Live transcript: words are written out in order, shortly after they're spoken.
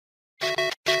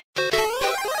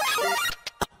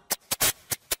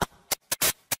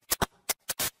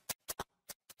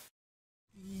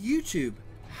YouTube,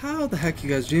 how the heck you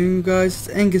guys doing, guys?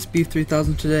 It's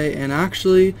MW3 today, and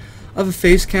actually I have a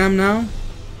face cam now.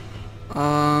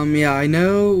 Yeah, I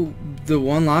know the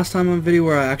one last time on a video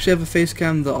where I actually have a face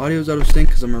cam, the audio's out of sync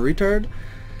because I'm a retard.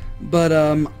 But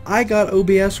I got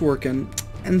OBS working,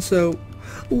 and so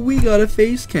we got a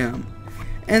face cam.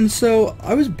 And so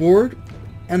I was bored,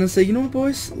 and I said, you know what,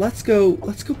 boys? Let's go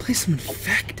play some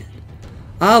Infected.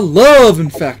 I love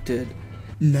Infected.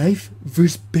 Knife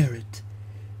vs. Barrett.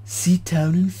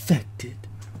 Seatown Infected.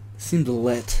 Seemed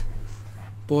lit.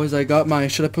 Boys, I got my,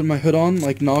 should I put my hood on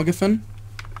like Nogafin?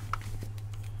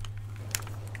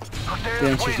 The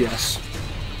answer is yes.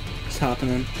 It's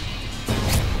happening.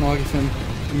 Nogafin,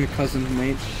 I'm your cousin,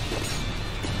 mate.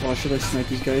 Why should I snipe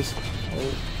these guys?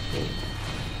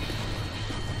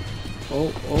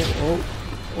 Oh,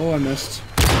 I missed.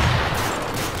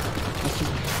 That's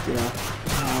just, yeah.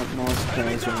 Not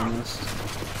surprised that I missed.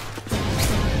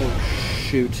 Oh,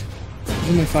 shoot. There's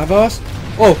only 5 of us?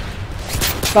 Oh!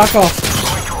 Back off!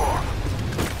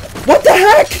 What the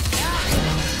heck?!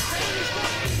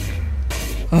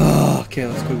 Oh, okay,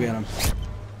 let's go get him.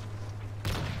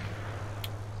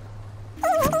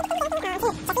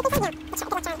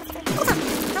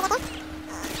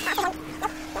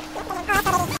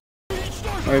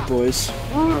 Alright, boys.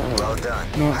 Well done.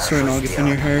 Not sorry, Nogafin,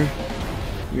 your hair.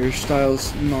 Your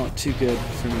style's not too good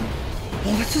for me.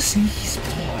 Oh, that's a sneaky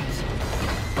spot.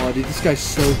 Oh, dude, this guy's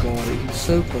so gaudy. He's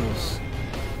so close.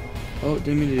 Oh,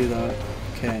 didn't mean to do that.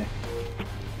 Okay.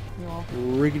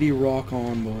 Riggedy rock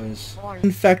on, boys.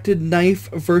 Infected Knife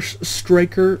vs.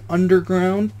 Striker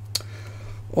Underground.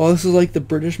 Oh, this is like the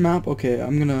British map. Okay,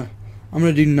 I'm gonna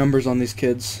do numbers on these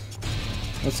kids.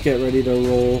 Let's get ready to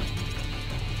roll.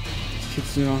 These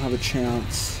kids do not have a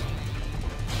chance.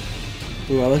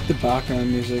 Ooh, I like the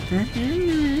background music.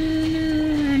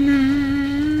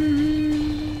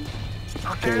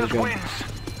 Okay, we're good.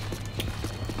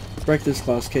 Break this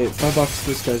glass, Kate. $5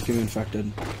 this guy's getting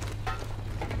infected.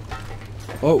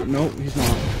 Oh, no, he's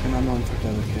not. And I'm not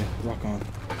infected. Okay, rock on.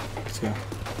 Let's go. Okay,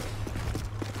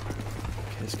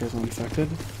 this guy's not infected.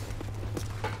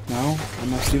 Now, I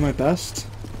must do my best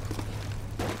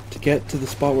to get to the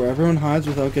spot where everyone hides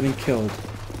without getting killed.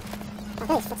 Oh,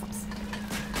 there's footsteps.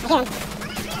 I hear him.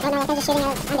 Oh no, I think he's shooting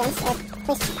out ambulance, or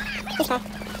police car.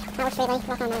 That works really,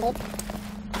 rock on, man, dude.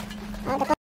 Oh,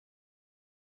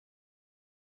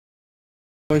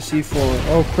 the C4.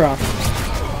 Oh crap.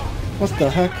 What the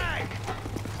heck?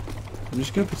 I'm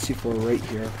just gonna put C4 right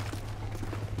here.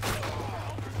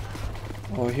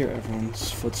 Oh, I hear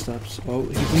everyone's footsteps. Oh,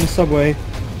 he's in the subway.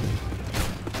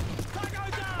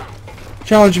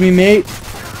 Challenge me, mate!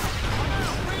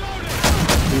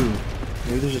 Ooh,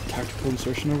 maybe there's a tactical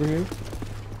insertion over here?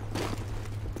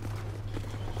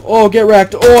 Oh, get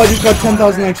wrecked! Oh, I just got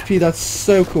 10,000 XP. That's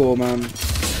so cool, man.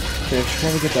 Okay, I should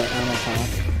probably get that ammo pack.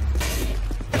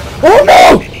 Oh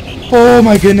no! Oh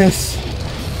my goodness!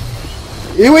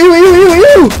 Ew, ew, ew, ew,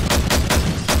 ew!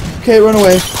 Okay, run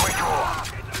away.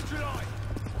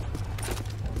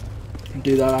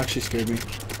 Dude, that actually scared me.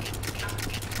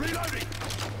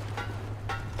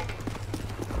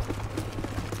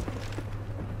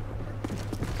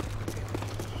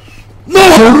 No!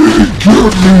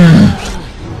 Get me!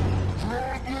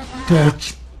 That's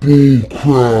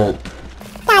bullcrap.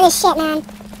 That is shit, man.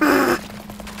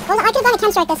 Well, I could have done a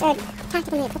chem strike this, or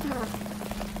tactical move. What the hell?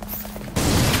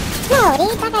 No,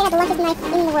 dude, that guy got the luckiest knife in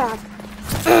the world.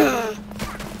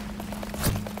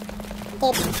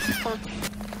 Dude, okay.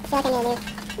 I feel like I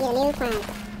need a new plan.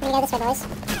 I'm gonna go this way, boys.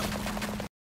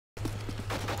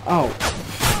 Oh.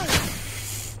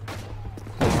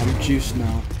 Oh, I'm juiced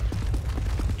now.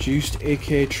 Juiced,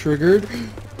 aka triggered.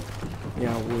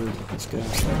 Yeah, word. Let's go.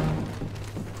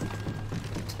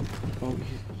 Oh,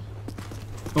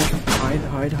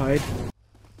 hide.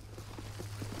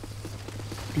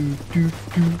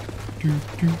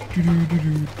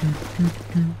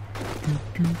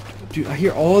 Dude, I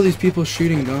hear all these people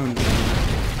shooting guns.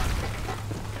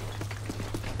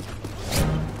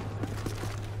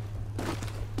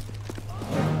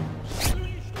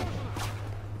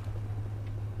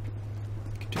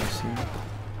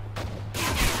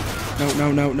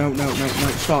 No,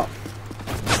 stop.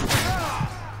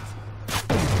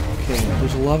 Okay,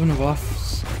 there's 11 of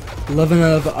us. 11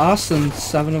 of us and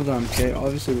 7 of them. Okay,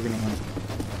 obviously we're gonna win.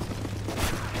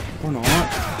 Or not.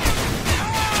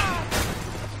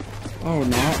 Oh, we're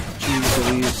not. Jeez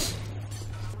Louise.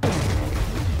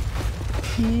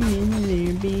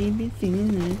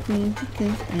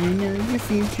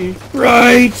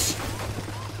 Right!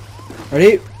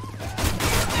 Ready?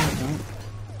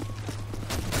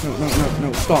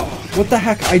 No, stop. What the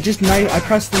heck? I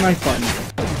pressed the knife button.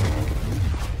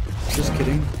 Just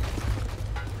kidding.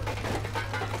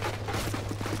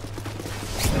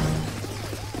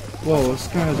 Whoa, this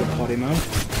guy has a potty mouth.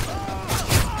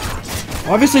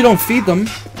 Obviously don't feed them.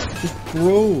 Just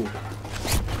grow.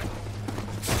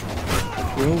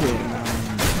 Grow it, man.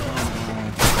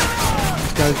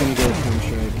 This guy's gonna get a chem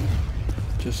strike.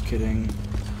 Just kidding.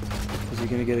 Is he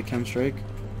gonna get a chem strike?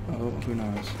 Oh, who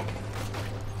knows.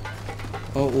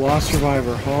 Oh, lost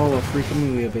survivor. Holla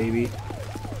freaking Hallelujah, baby.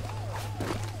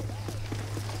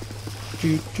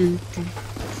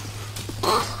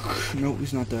 Nope,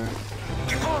 he's not there.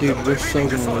 Dude, we're so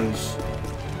gonna lose.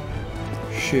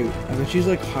 Shoot. I bet she's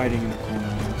like hiding in the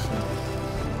corner.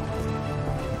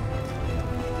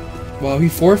 Well, he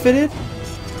forfeited?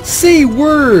 Say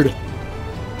word!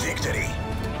 Victory.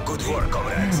 Good work,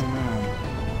 comrades. Oh,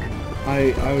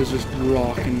 man. I was just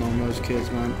rocking on those kids,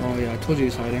 man. Oh yeah, I told you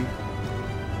he's hiding.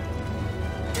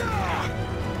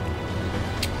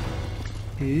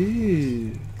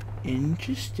 Ooh,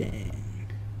 interesting.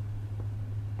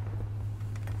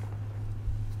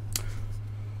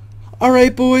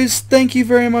 Alright boys, thank you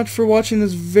very much for watching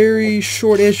this very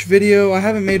short-ish video. I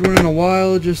haven't made one in a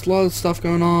while, just a lot of stuff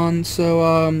going on.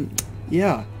 So,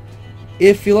 yeah.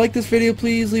 If you like this video,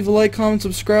 please leave a like, comment,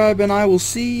 subscribe, and I will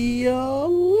see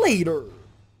you later.